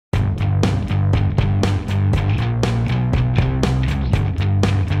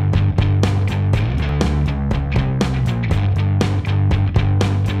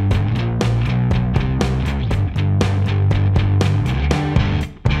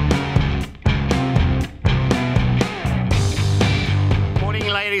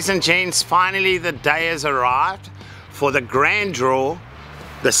Ladies and gents, finally the day has arrived for the grand draw,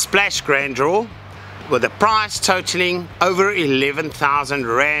 the splash grand draw, with the prize totaling over 11,000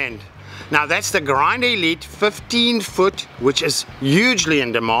 Rand. Now that's the Grinder Elite 15 foot, which is hugely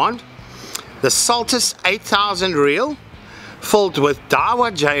in demand. The Saltus 8000 reel, filled with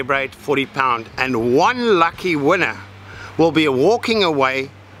Daiwa J-braid 40 pound, and one lucky winner will be walking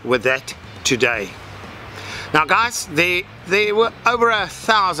away with that today. Now guys, there were over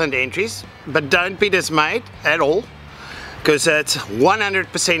 1,000 entries, but don't be dismayed at all, because it's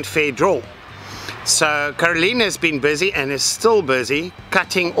 100% fair draw. So Carolina has been busy and is still busy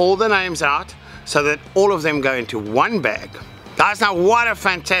cutting all the names out so that all of them go into one bag. Guys, now what a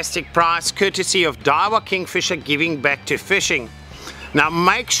fantastic prize, courtesy of Daiwa Kingfisher, giving back to fishing. Now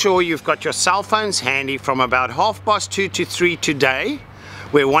make sure you've got your cell phones handy from about 2:30 to 3 today,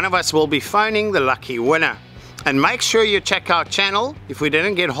 where one of us will be phoning the lucky winner. And make sure you check our channel if we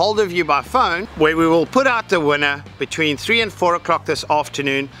didn't get hold of you by phone, where we will put out the winner between 3 and 4 o'clock this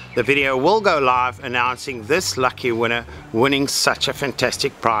afternoon. The video will go live announcing this lucky winner winning such a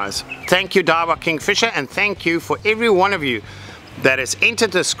fantastic prize. Thank you Daiwa Kingfisher, and thank you for every one of you that has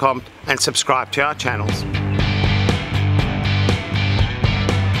entered this comp and subscribed to our channels.